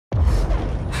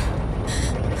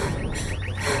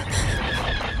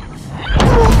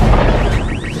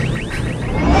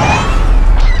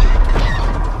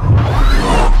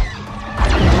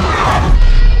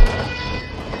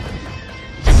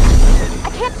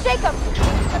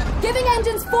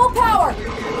engines full power!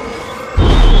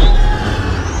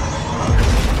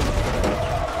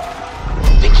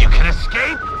 Think you can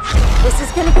escape? This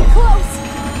is gonna be close!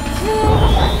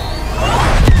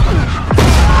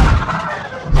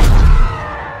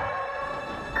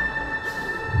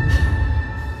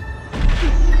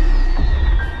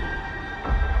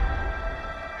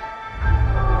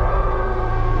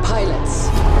 Pilots,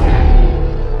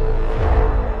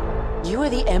 you are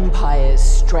the Empire's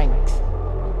strength.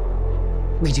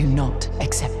 We do not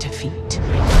accept defeat.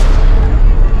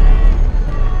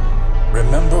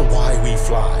 Remember why we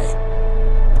fly.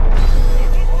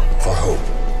 For hope.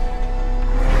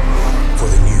 For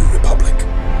the new Republic.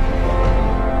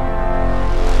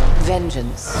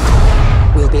 Vengeance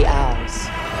will be ours.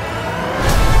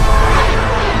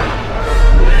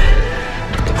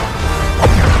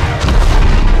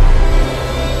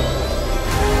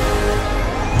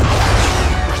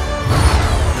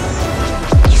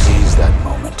 Seize that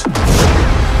moment.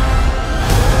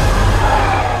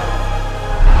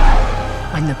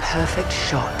 When the perfect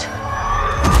shot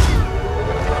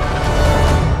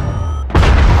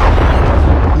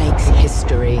makes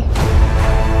history.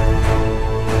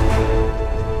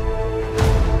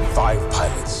 5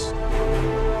 pilots.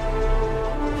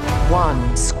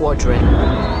 1 squadron.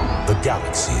 The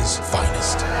galaxy's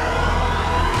finest.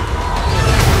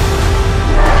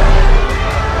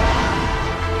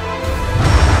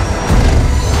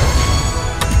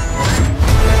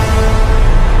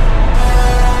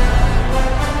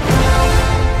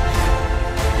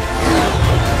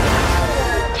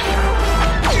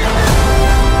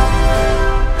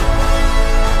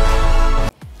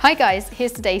 Hi guys,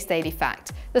 here's today's Daily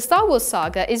Fact. The Star Wars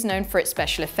saga is known for its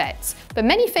special effects, but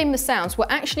many famous sounds were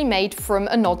actually made from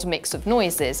an odd mix of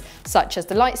noises, such as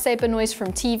the lightsaber noise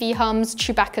from TV hums,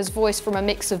 Chewbacca's voice from a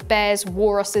mix of bears,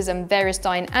 walruses and various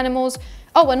dying animals,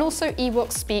 and also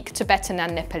Ewoks speak Tibetan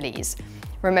and Nepalese.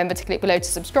 Remember to click below to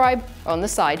subscribe or on the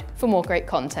side for more great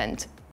content.